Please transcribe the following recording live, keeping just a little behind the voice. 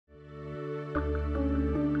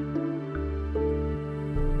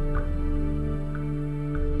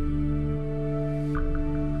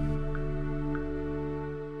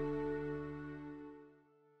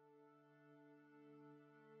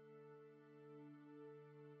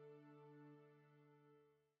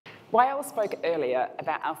Wael spoke earlier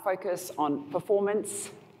about our focus on performance,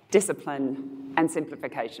 discipline, and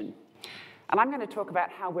simplification. And I'm going to talk about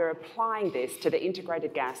how we're applying this to the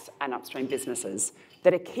integrated gas and upstream businesses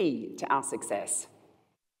that are key to our success.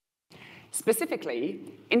 Specifically,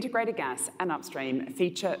 integrated gas and upstream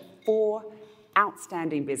feature 4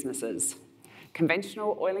 outstanding businesses: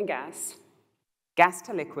 conventional oil and gas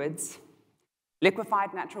to liquids,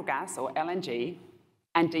 liquefied natural gas or LNG,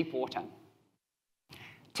 and deep water.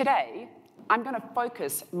 Today, I'm going to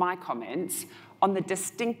focus my comments on the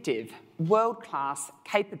distinctive world-class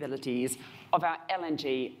capabilities of our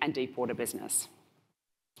LNG and deep water business.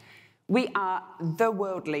 We are the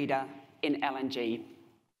world leader in LNG,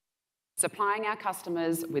 supplying our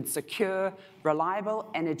customers with secure, reliable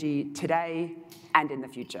energy today and in the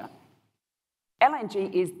future.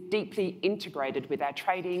 LNG is deeply integrated with our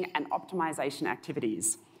trading and optimization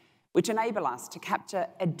activities, which enable us to capture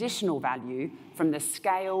additional value from the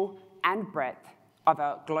scale and breadth of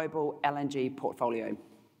our global LNG portfolio.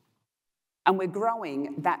 And we're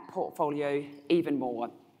growing that portfolio even more,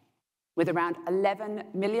 with around 11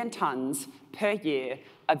 million tonnes per year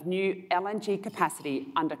of new LNG capacity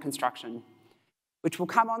under construction, which will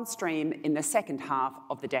come on stream in the second half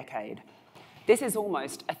of the decade. This is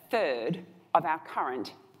almost a third of our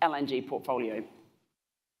current LNG portfolio.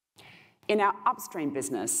 In our upstream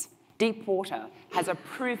business, deep water has a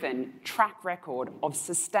proven track record of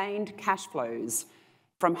sustained cash flows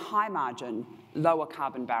from high-margin,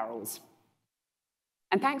 lower-carbon barrels.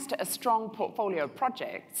 And thanks to a strong portfolio of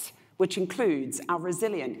projects, which includes our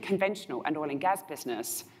resilient conventional and oil and gas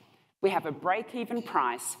business, we have a break-even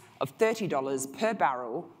price of $30 per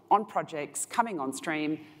barrel on projects coming on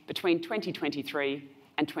stream between 2023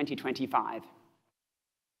 and 2025.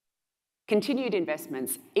 Continued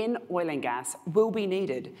investments in oil and gas will be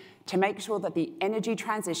needed to make sure that the energy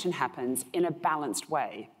transition happens in a balanced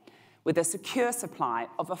way, with a secure supply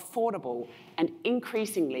of affordable and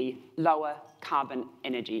increasingly lower carbon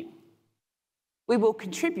energy. We will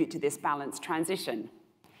contribute to this balanced transition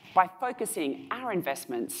by focusing our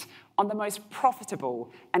investments on the most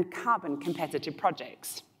profitable and carbon competitive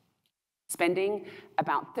projects, spending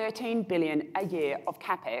about $13 billion a year of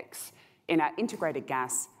CapEx in our integrated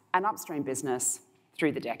gas and upstream business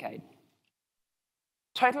through the decade.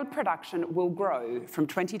 Total production will grow from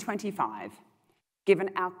 2025, given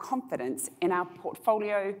our confidence in our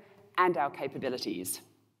portfolio and our capabilities.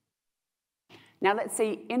 Now let's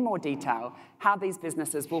see in more detail how these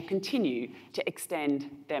businesses will continue to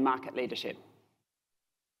extend their market leadership.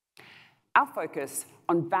 Our focus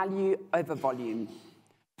on value over volume,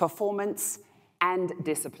 performance, and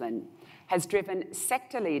discipline has driven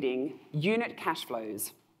sector-leading unit cash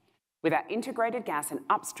flows, with our integrated gas and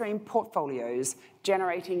upstream portfolios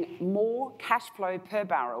generating more cash flow per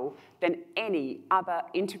barrel than any other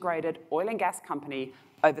integrated oil and gas company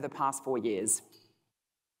over the past 4 years.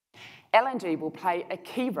 LNG will play a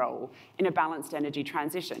key role in a balanced energy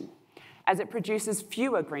transition, as it produces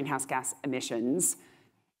fewer greenhouse gas emissions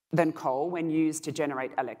than coal when used to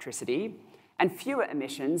generate electricity, and fewer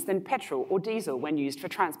emissions than petrol or diesel when used for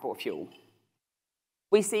transport fuel.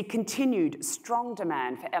 We see continued strong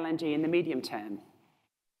demand for LNG in the medium term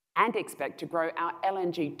and expect to grow our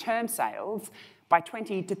LNG term sales by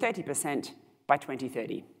 20 to 30% by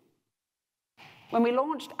 2030. When we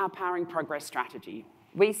launched our Powering Progress strategy,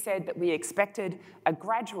 we said that we expected a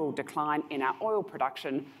gradual decline in our oil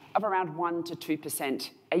production of around 1 to 2%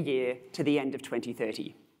 a year to the end of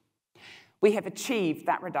 2030. We have achieved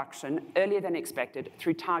that reduction earlier than expected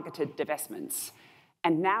through targeted divestments,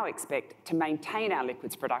 and now expect to maintain our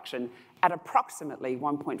liquids production at approximately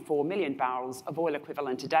 1.4 million barrels of oil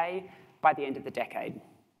equivalent a day by the end of the decade.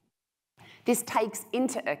 This takes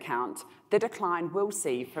into account the decline we'll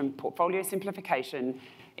see from portfolio simplification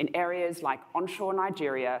in areas like onshore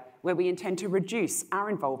Nigeria, where we intend to reduce our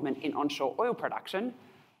involvement in onshore oil production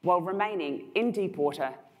while remaining in deep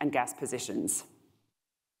water and gas positions.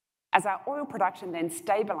 As our oil production then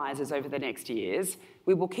stabilises over the next years,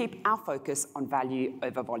 we will keep our focus on value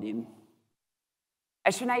over volume.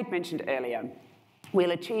 As Sinead mentioned earlier,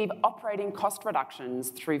 we'll achieve operating cost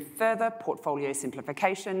reductions through further portfolio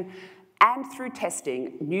simplification and through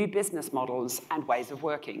testing new business models and ways of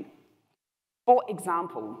working. For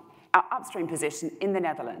example, our upstream position in the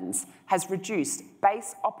Netherlands has reduced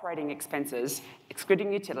base operating expenses,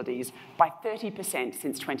 excluding utilities, by 30%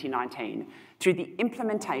 since 2019 through the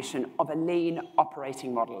implementation of a lean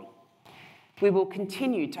operating model. We will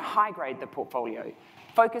continue to high-grade the portfolio,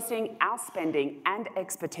 focusing our spending and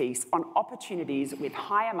expertise on opportunities with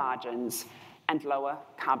higher margins and lower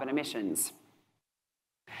carbon emissions.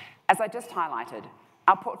 As I just highlighted,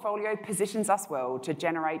 our portfolio positions us well to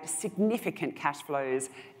generate significant cash flows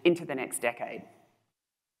into the next decade.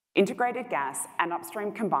 Integrated gas and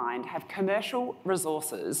upstream combined have commercial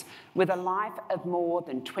resources with a life of more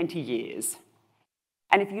than 20 years.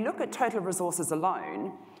 And if you look at total resources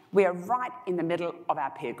alone, we are right in the middle of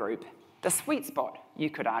our peer group, the sweet spot, you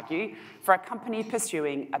could argue, for a company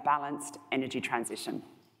pursuing a balanced energy transition.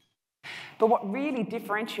 But what really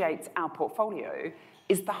differentiates our portfolio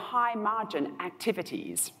is the high-margin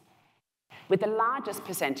activities, with the largest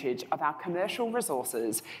percentage of our commercial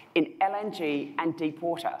resources in LNG and deep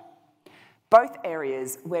water, both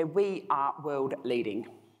areas where we are world-leading.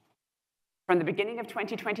 From the beginning of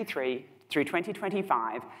 2023 through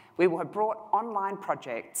 2025, we will have brought online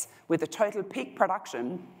projects with a total peak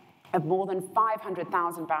production of more than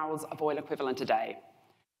 500,000 barrels of oil equivalent a day.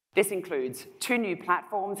 This includes 2 new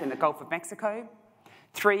platforms in the Gulf of Mexico,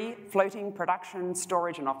 3 floating production,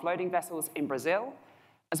 storage and offloading vessels in Brazil,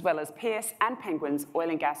 as well as Pierce and Penguins oil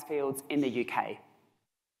and gas fields in the UK.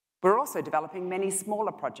 We're also developing many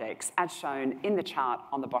smaller projects, as shown in the chart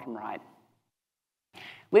on the bottom right.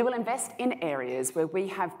 We will invest in areas where we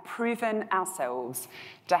have proven ourselves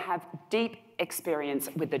to have deep experience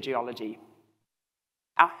with the geology.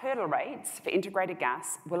 Our hurdle rates for integrated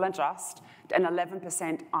gas will adjust to an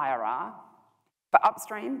 11% IRR, for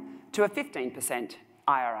upstream to a 15%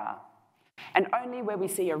 IRR, and only where we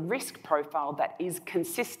see a risk profile that is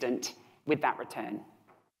consistent with that return.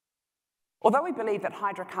 Although we believe that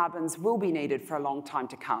hydrocarbons will be needed for a long time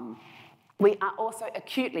to come, we are also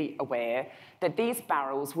acutely aware that these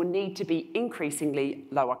barrels will need to be increasingly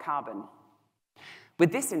lower carbon.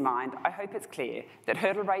 With this in mind, I hope it's clear that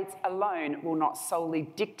hurdle rates alone will not solely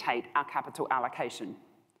dictate our capital allocation,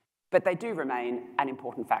 but they do remain an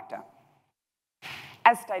important factor.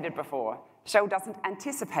 As stated before, Shell doesn't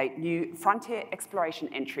anticipate new frontier exploration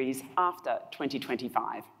entries after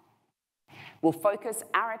 2025. We'll focus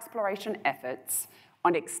our exploration efforts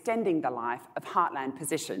on extending the life of heartland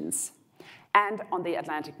positions and on the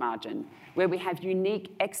Atlantic margin, where we have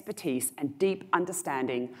unique expertise and deep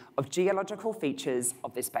understanding of geological features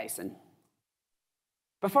of this basin.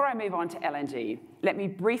 Before I move on to LNG, let me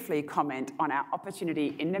briefly comment on our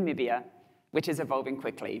opportunity in Namibia, which is evolving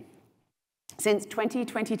quickly. Since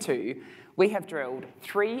 2022, we have drilled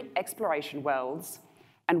 3 exploration wells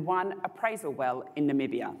and 1 appraisal well in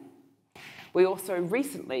Namibia. We also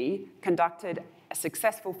recently conducted a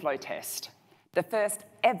successful flow test, the first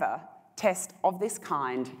ever test of this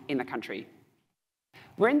kind in the country.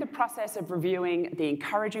 We're in the process of reviewing the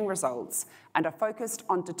encouraging results and are focused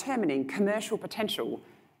on determining commercial potential,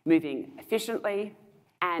 moving efficiently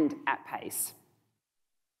and at pace.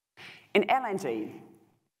 In LNG,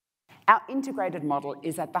 our integrated model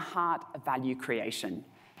is at the heart of value creation,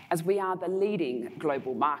 as we are the leading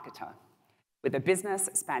global marketer, with a business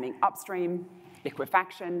spanning upstream,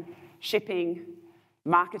 liquefaction, shipping,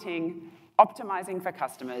 marketing, optimizing for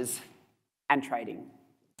customers, and trading.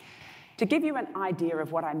 To give you an idea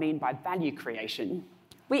of what I mean by value creation,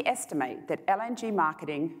 we estimate that LNG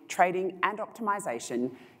marketing, trading, and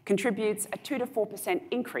optimization contributes a 2 to 4%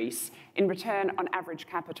 increase in return on average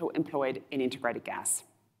capital employed in integrated gas.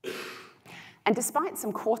 And despite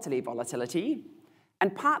some quarterly volatility,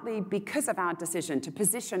 and partly because of our decision to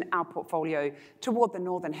position our portfolio toward the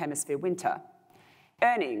Northern Hemisphere winter,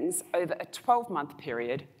 earnings over a 12-month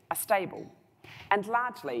period are stable and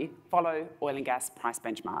largely follow oil and gas price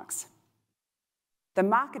benchmarks. The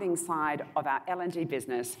marketing side of our LNG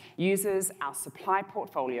business uses our supply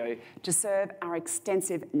portfolio to serve our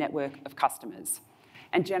extensive network of customers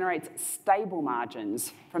and generates stable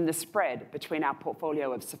margins from the spread between our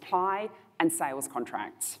portfolio of supply and sales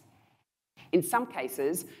contracts. In some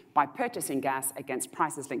cases, by purchasing gas against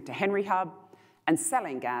prices linked to Henry Hub and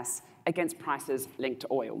selling gas against prices linked to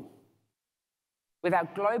oil. With our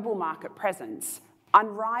global market presence,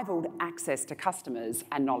 unrivaled access to customers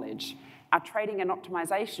and knowledge, our trading and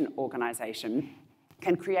optimization organisation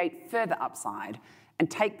can create further upside and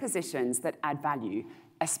take positions that add value,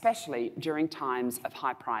 especially during times of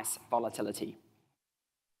high price volatility.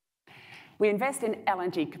 We invest in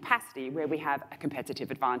LNG capacity where we have a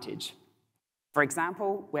competitive advantage. For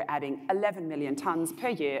example, we're adding 11 million tonnes per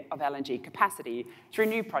year of LNG capacity through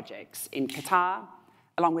new projects in Qatar,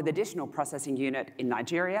 along with additional processing unit in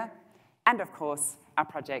Nigeria, and of course, our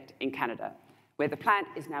project in Canada, where the plant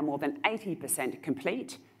is now more than 80%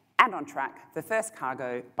 complete and on track for first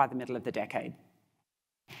cargo by the middle of the decade.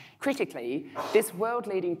 Critically, this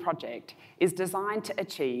world-leading project is designed to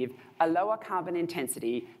achieve a lower carbon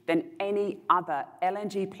intensity than any other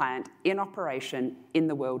LNG plant in operation in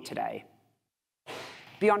the world today.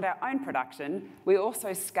 Beyond our own production, we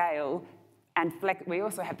also scale And we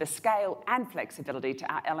also have the scale and flexibility to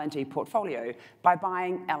our LNG portfolio by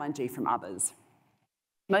buying LNG from others.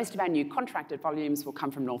 Most of our new contracted volumes will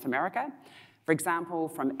come from North America, for example,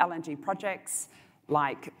 from LNG projects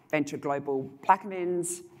like Venture Global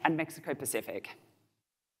Plaquemines and Mexico Pacific.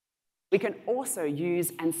 We can also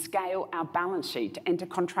use and scale our balance sheet to enter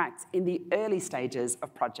contracts in the early stages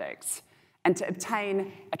of projects and to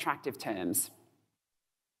obtain attractive terms.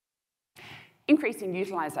 Increasing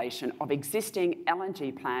utilisation of existing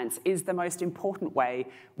LNG plants is the most important way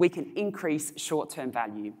we can increase short-term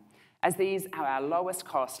value, as these are our lowest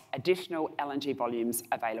cost additional LNG volumes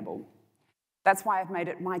available. That's why I've made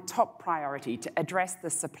it my top priority to address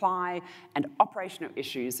the supply and operational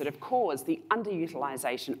issues that have caused the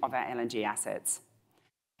underutilisation of our LNG assets.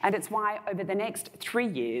 And it's why over the next 3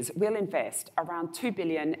 years, we'll invest around $2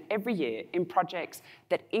 billion every year in projects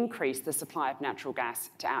that increase the supply of natural gas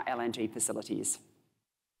to our LNG facilities.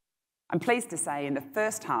 I'm pleased to say in the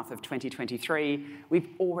first half of 2023, we've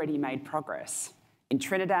already made progress. In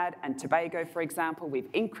Trinidad and Tobago, for example, we've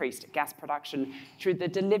increased gas production through the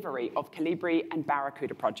delivery of Colibri and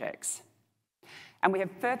Barracuda projects. And we have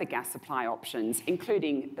further gas supply options,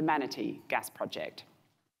 including the Manatee gas project.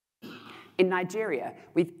 In Nigeria,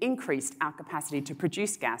 we've increased our capacity to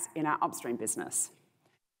produce gas in our upstream business.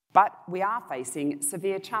 But we are facing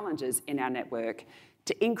severe challenges in our network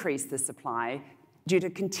to increase the supply due to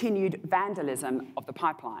continued vandalism of the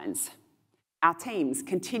pipelines. Our teams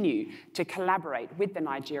continue to collaborate with the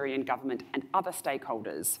Nigerian government and other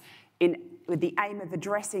stakeholders with the aim of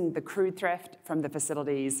addressing the crude theft from the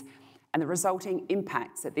facilities and the resulting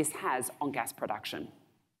impacts that this has on gas production.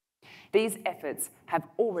 These efforts have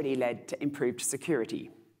already led to improved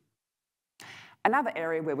security. Another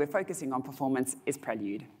area where we're focusing on performance is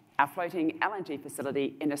Prelude, our floating LNG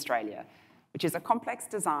facility in Australia, which is a complex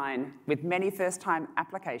design with many first-time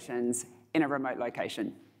applications in a remote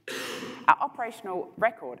location. Our operational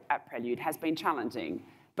record at Prelude has been challenging,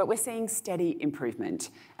 but we're seeing steady improvement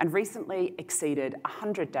and recently exceeded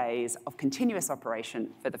 100 days of continuous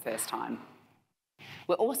operation for the first time.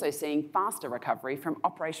 We're also seeing faster recovery from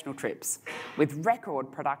operational trips, with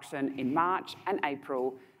record production in March and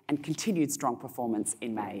April and continued strong performance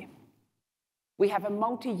in May. We have a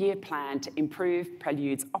multi-year plan to improve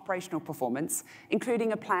Prelude's operational performance,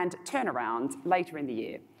 including a planned turnaround later in the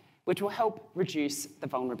year, which will help reduce the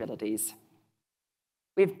vulnerabilities.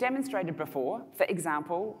 We've demonstrated before, for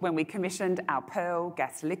example, when we commissioned our Pearl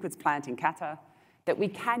gas liquids plant in Qatar, that we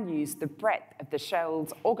can use the breadth of the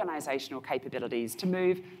Shell's organisational capabilities to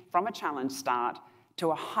move from a challenge start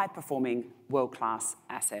to a high-performing, world-class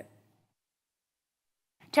asset.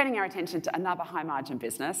 Turning our attention to another high-margin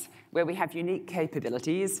business where we have unique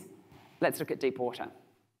capabilities, let's look at deepwater.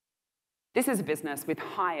 This is a business with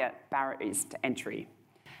higher barriers to entry.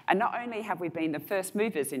 And not only have we been the first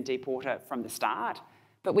movers in deepwater from the start,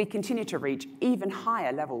 but we continue to reach even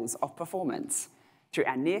higher levels of performance through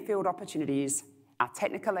our near-field opportunities, our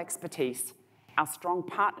technical expertise, our strong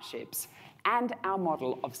partnerships, and our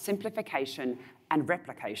model of simplification and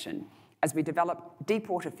replication as we develop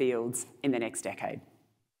deepwater fields in the next decade.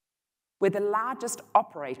 We're the largest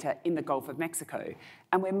operator in the Gulf of Mexico,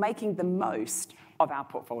 and we're making the most of our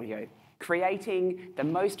portfolio, creating the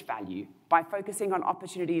most value by focusing on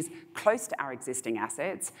opportunities close to our existing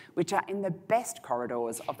assets, which are in the best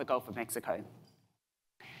corridors of the Gulf of Mexico.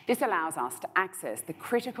 This allows us to access the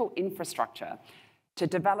critical infrastructure to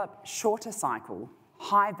develop shorter cycle,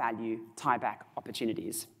 high-value tieback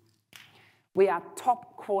opportunities. We are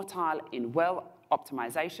top quartile in well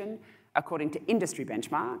optimization according to industry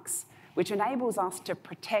benchmarks, which enables us to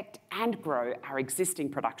protect and grow our existing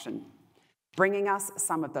production, bringing us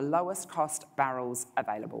some of the lowest cost barrels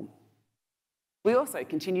available. We also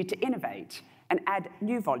continue to innovate and add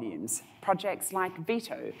new volumes, projects like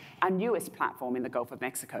Vito, our newest platform in the Gulf of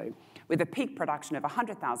Mexico, with a peak production of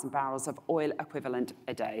 100,000 barrels of oil equivalent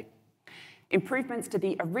a day. Improvements to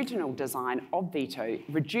the original design of Vito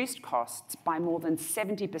reduced costs by more than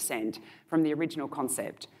 70% from the original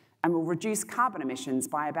concept and will reduce carbon emissions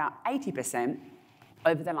by about 80%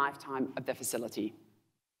 over the lifetime of the facility.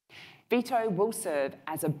 Vito will serve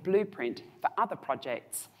as a blueprint for other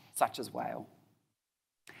projects such as Whale.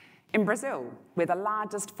 In Brazil, we're the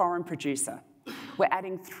largest foreign producer. We're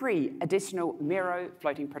adding 3 additional Mero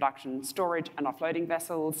floating production, storage and offloading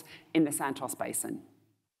vessels in the Santos Basin.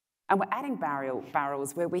 And we're adding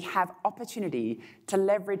barrels where we have opportunity to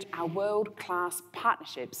leverage our world-class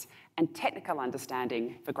partnerships and technical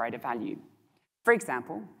understanding for greater value. For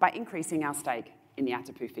example, by increasing our stake in the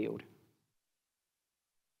Atapu field.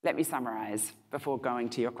 Let me summarise before going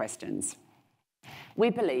to your questions. We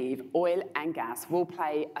believe oil and gas will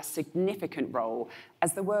play a significant role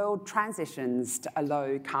as the world transitions to a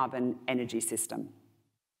low-carbon energy system.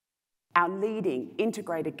 Our leading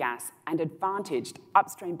integrated gas and advantaged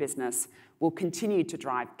upstream business will continue to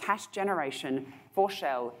drive cash generation for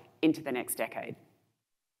Shell into the next decade.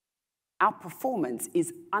 Our performance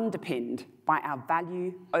is underpinned by our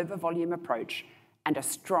value over volume approach and a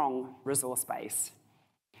strong resource base.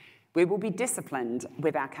 We will be disciplined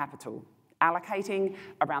with our capital, allocating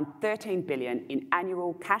around $13 billion in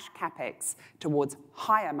annual cash capex towards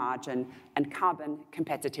higher margin and carbon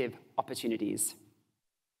competitive opportunities.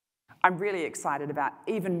 I'm really excited about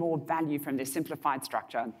even more value from this simplified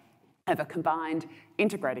structure of a combined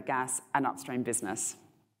integrated gas and upstream business.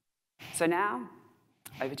 So now,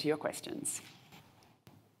 over to your questions.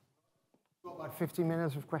 We've got about 15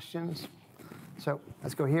 minutes of questions. So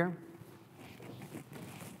let's go here.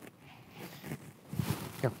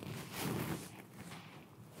 Yeah.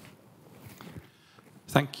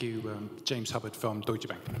 Thank you, James Hubbard from Deutsche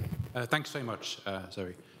Bank. Thanks very much,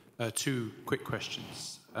 Zoe. Two quick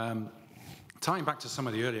questions. Tying back to some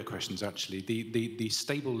of the earlier questions, actually, the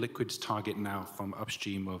stable liquids target now from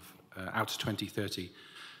Upstream of out to 2030,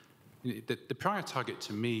 the prior target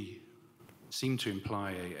to me seemed to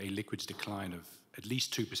imply a liquids decline of at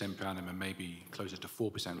least 2% per annum and maybe closer to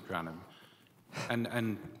 4% per annum.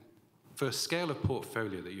 And for a scale of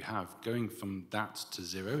portfolio that you have, going from that to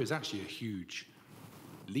zero is actually a huge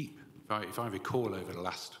leap. If I recall over the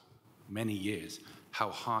last many years, how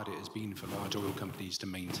hard it has been for large oil companies to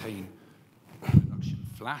maintain production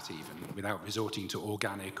flat even, without resorting to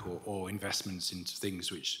organic or investments into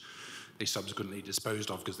things which they subsequently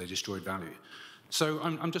disposed of because they destroyed value. So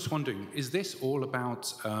I'm just wondering, is this all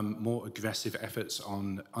about more aggressive efforts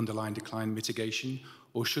on underlying decline mitigation,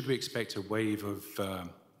 or should we expect a wave of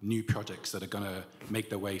new projects that are going to make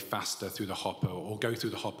their way faster through the hopper or go through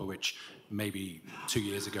the hopper, which maybe 2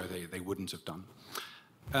 years ago they wouldn't have done?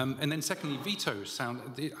 And then secondly, vetoes sound,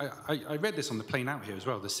 I read this on the plane out here as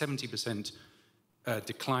well, the 70%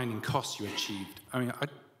 decline in costs you achieved. I mean,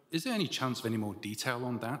 is there any chance of any more detail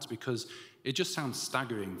on that? Because it just sounds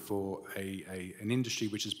staggering for an industry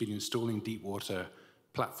which has been installing deep water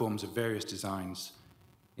platforms of various designs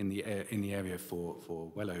in the area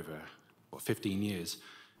for well over 15 years.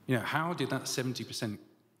 You know, how did that 70%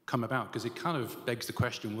 come about? Because it kind of begs the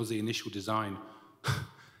question, was the initial design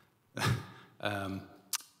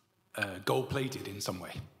gold-plated in some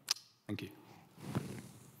way? Thank you.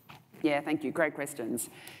 Yeah, thank you. Great questions.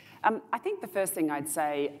 I think the first thing I'd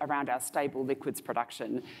say around our stable liquids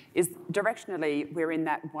production is directionally we're in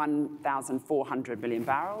that 1,400 million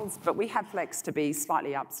barrels, but we have flex to be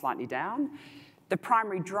slightly up, slightly down. The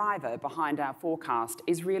primary driver behind our forecast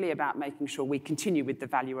is really about making sure we continue with the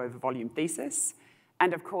value over volume thesis,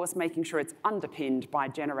 and of course making sure it's underpinned by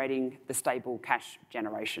generating the stable cash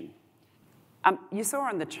generation. You saw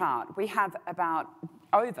on the chart, we have about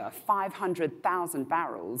over 500,000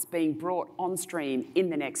 barrels being brought on stream in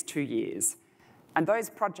the next 2 years. And those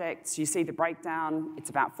projects, you see the breakdown,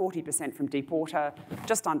 it's about 40% from deep water,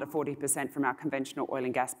 just under 40% from our conventional oil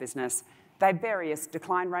and gas business. They have various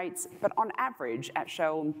decline rates, but on average at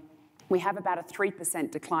Shell, we have about a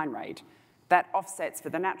 3% decline rate. That offsets for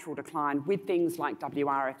the natural decline with things like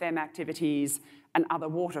WRFM activities and other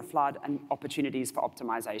water flood and opportunities for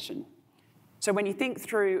optimization. So when you think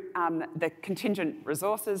through the contingent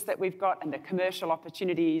resources that we've got and the commercial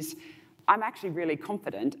opportunities, I'm actually really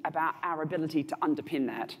confident about our ability to underpin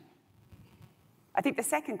that. I think the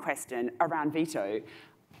second question around veto,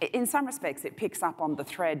 in some respects, it picks up on the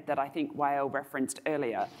thread that I think Wael referenced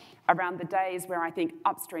earlier, around the days where I think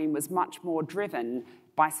Upstream was much more driven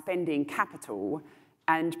by spending capital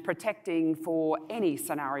and protecting for any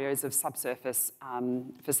scenarios of subsurface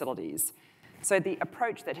facilities. So the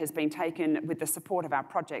approach that has been taken with the support of our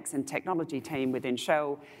projects and technology team within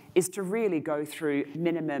Shell is to really go through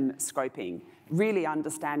minimum scoping, really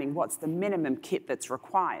understanding what's the minimum kit that's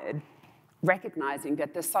required, recognizing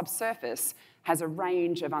that the subsurface has a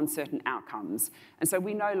range of uncertain outcomes. And so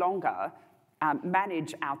we no longer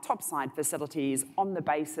manage our topside facilities on the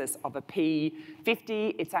basis of a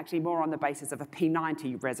P50. It's actually more on the basis of a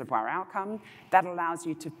P90 reservoir outcome. That allows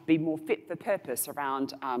you to be more fit for purpose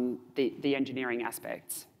around the engineering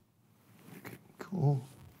aspects. Okay, cool.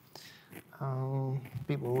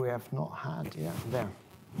 People we have not had, yeah, there.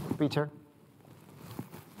 Peter.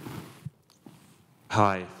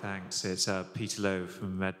 Hi, thanks. It's Peter Lowe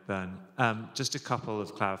from Redburn. Just a couple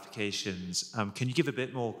of clarifications. Can you give a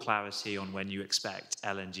bit more clarity on when you expect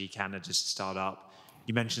LNG Canada to start up?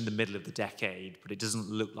 You mentioned the middle of the decade, but it doesn't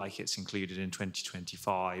look like it's included in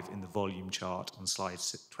 2025 in the volume chart on slide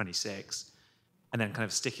 26. And then kind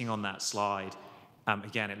of sticking on that slide,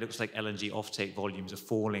 again, it looks like LNG offtake volumes are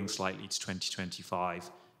falling slightly to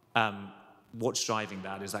 2025. What's driving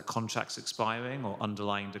that? Is that contracts expiring or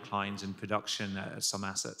underlying declines in production at some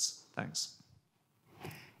assets? Thanks.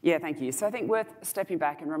 Yeah, thank you. So I think worth stepping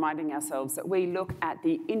back and reminding ourselves that we look at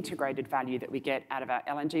the integrated value that we get out of our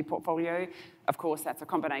LNG portfolio. Of course, that's a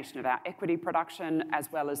combination of our equity production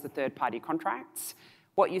as well as the third-party contracts.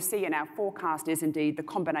 What you see in our forecast is indeed the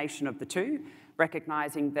combination of the two,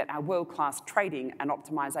 recognising that our world-class trading and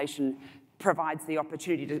optimisation provides the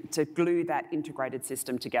opportunity to glue that integrated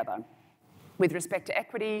system together. With respect to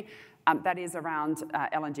equity, that is around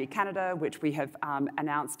LNG Canada, which we have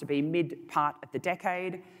announced to be mid-part of the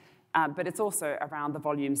decade, but it's also around the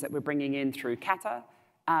volumes that we're bringing in through Qatar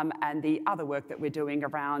and the other work that we're doing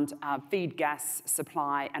around feed gas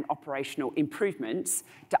supply and operational improvements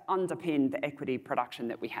to underpin the equity production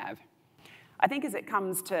that we have. I think as it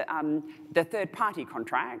comes to the third-party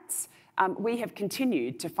contracts, we have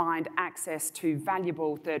continued to find access to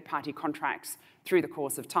valuable third-party contracts through the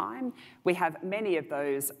course of time. We have many of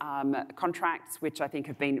those contracts which I think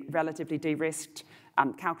have been relatively de-risked.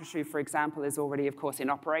 Calcasieu, for example, is already, of course, in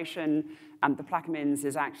operation. The Plaquemines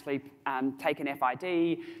is actually taken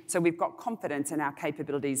FID. So we've got confidence in our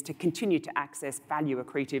capabilities to continue to access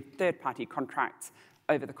value-accretive third-party contracts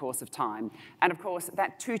over the course of time. And of course,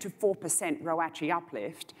 that 2 to 4% ROACE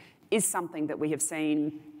uplift is something that we have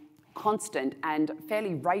seen constant and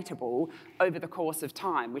fairly rateable over the course of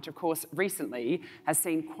time, which of course recently has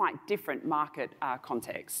seen quite different market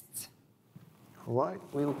contexts. All right,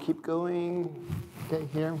 we'll keep going. Okay,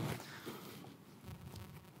 here.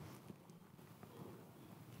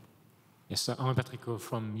 Yes, I'm Patrico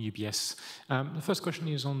from UBS. The first question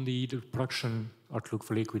is on the production outlook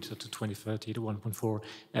for liquids at 2030 to 1.4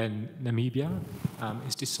 and Namibia.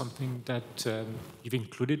 Is this something that you've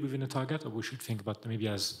included within the target, or we should think about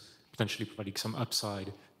Namibia as potentially providing some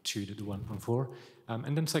upside to the 1.4?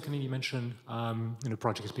 And then secondly, you mentioned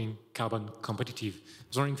projects being carbon competitive. I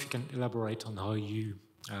was wondering if you can elaborate on how you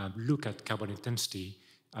look at carbon intensity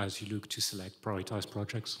as you look to select prioritized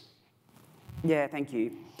projects. Yeah, thank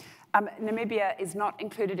you. Namibia is not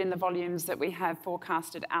included in the volumes that we have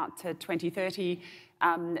forecasted out to 2030.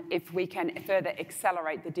 If we can further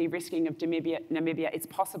accelerate the de-risking of Namibia, it's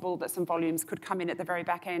possible that some volumes could come in at the very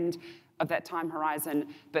back end of that time horizon.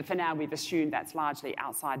 But for now, we've assumed that's largely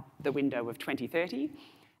outside the window of 2030.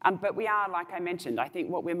 But we are, like I mentioned, I think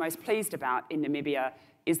what we're most pleased about in Namibia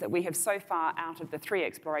is that we have so far, out of the 3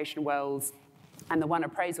 exploration wells and the 1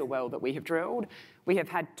 appraisal well that we have drilled, we have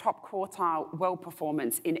had top quartile well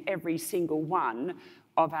performance in every single one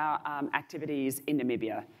of our activities in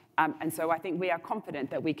Namibia. And so I think we are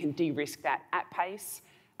confident that we can de-risk that at pace.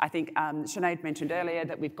 I think Sinead mentioned earlier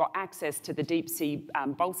that we've got access to the deep sea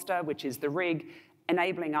bolster, which is the rig,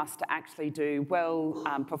 enabling us to actually do well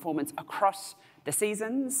performance across the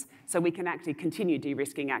seasons, so we can actually continue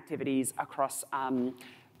de-risking activities across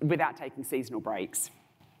without taking seasonal breaks.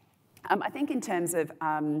 I think in terms of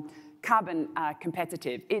carbon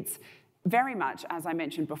competitive, it's very much, as I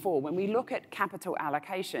mentioned before, when we look at capital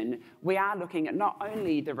allocation, we are looking at not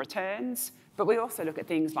only the returns, but we also look at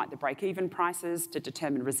things like the break-even prices to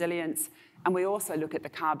determine resilience, and we also look at the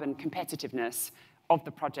carbon competitiveness of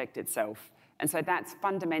the project itself. And so that's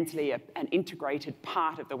fundamentally an integrated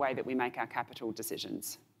part of the way that we make our capital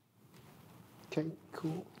decisions. Okay,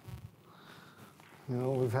 cool.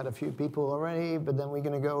 We've had a few people already, but then we're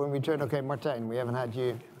going to go in return. Okay, Martijn, we haven't had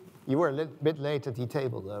you. You were a little bit late at the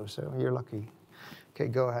table, though, so you're lucky. Okay,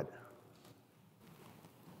 go ahead.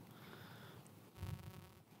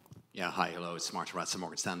 Yeah, hi, hello, it's Martin Ratz from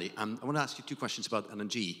Morgan Stanley. I want to ask you 2 questions about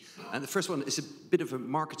LNG. And the first one is a bit of a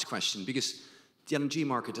markets question, because the LNG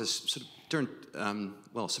market has sort of turned,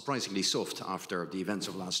 well, surprisingly soft after the events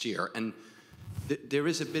of last year. And there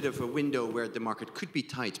is a bit of a window where the market could be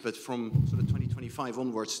tight, but from sort of 2025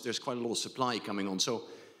 onwards, there's quite a lot of supply coming on. So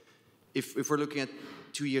if we're looking at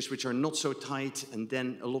 2 years which are not so tight and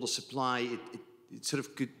then a lot of supply, it sort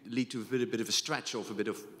of could lead to a bit of a stretch of a bit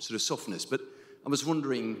of sort of softness. But I was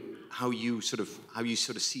wondering how you sort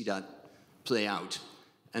of see that play out.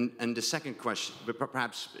 And the second question, but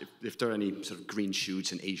perhaps if there are any sort of green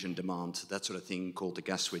shoots in Asian demand, that sort of thing called the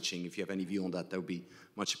gas switching, if you have any view on that, that would be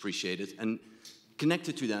much appreciated. And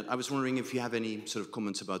connected to that, I was wondering if you have any sort of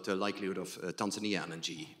comments about the likelihood of Tanzania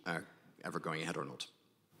LNG ever going ahead or not.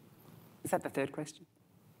 Is that the third question?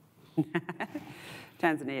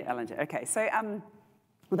 Tanzania LNG. Okay, so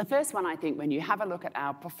well, the first one, I think, when you have a look at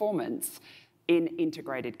our performance in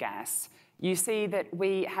integrated gas, you see that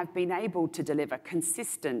we have been able to deliver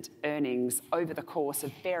consistent earnings over the course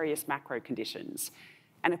of various macro conditions.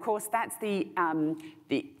 And of course, that's the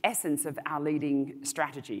essence of our leading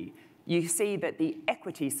strategy. You see that the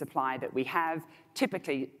equity supply that we have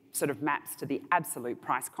typically sort of maps to the absolute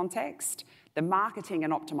price context. The marketing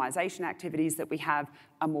and optimization activities that we have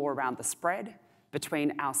are more around the spread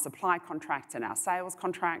between our supply contracts and our sales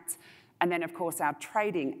contracts. And then, of course, our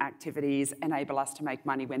trading activities enable us to make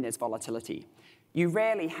money when there's volatility. You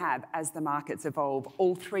rarely have, as the markets evolve,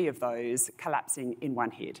 all three of those collapsing in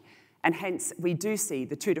one hit. And hence, we do see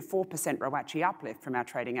the 2 to 4% ROACE uplift from our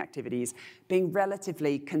trading activities being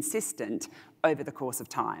relatively consistent over the course of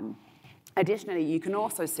time. Additionally, you can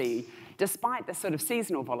also see, despite the sort of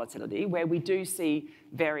seasonal volatility, where we do see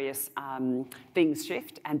various things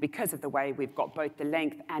shift, and because of the way we've got both the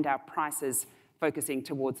length and our prices focusing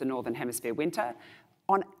towards the Northern Hemisphere winter,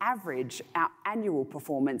 on average, our annual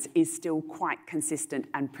performance is still quite consistent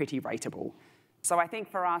and pretty rateable. So I think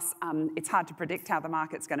for us, it's hard to predict how the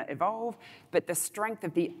market's going to evolve, but the strength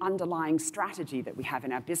of the underlying strategy that we have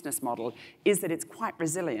in our business model is that it's quite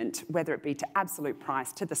resilient, whether it be to absolute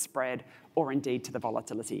price, to the spread, or indeed to the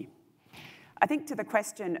volatility. I think to the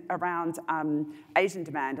question around Asian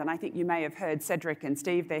demand, and I think you may have heard Cedric and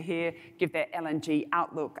Steve, they're here, give their LNG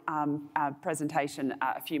outlook presentation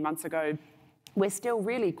a few months ago. We're still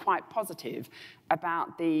really quite positive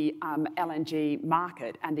about the LNG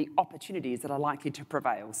market and the opportunities that are likely to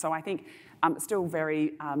prevail. So I think I'm still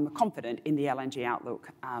very confident in the LNG outlook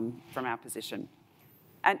from our position.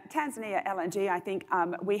 And Tanzania LNG, I think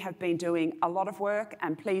we have been doing a lot of work,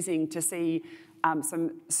 and pleasing to see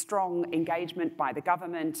some strong engagement by the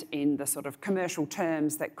government in the sort of commercial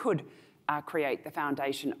terms that could create the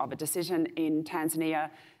foundation of a decision in Tanzania.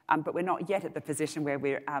 But we're not yet at the position where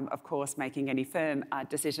we're, of course, making any firm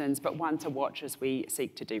decisions, but one to watch as we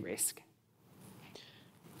seek to de-risk.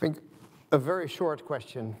 I think a very short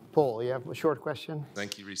question. Paul, you have a short question?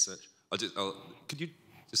 Thank you, Research. Could you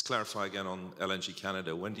just clarify again on LNG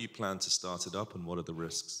Canada? When do you plan to start it up, and what are the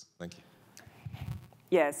risks? Thank you.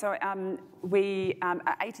 Yeah, so we are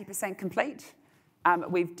 80% complete.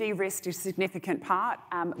 We've de-risked a significant part.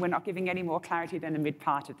 We're not giving any more clarity than the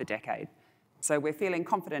mid-part of the decade. So we're feeling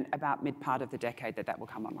confident about mid-part of the decade that will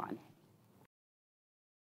come online.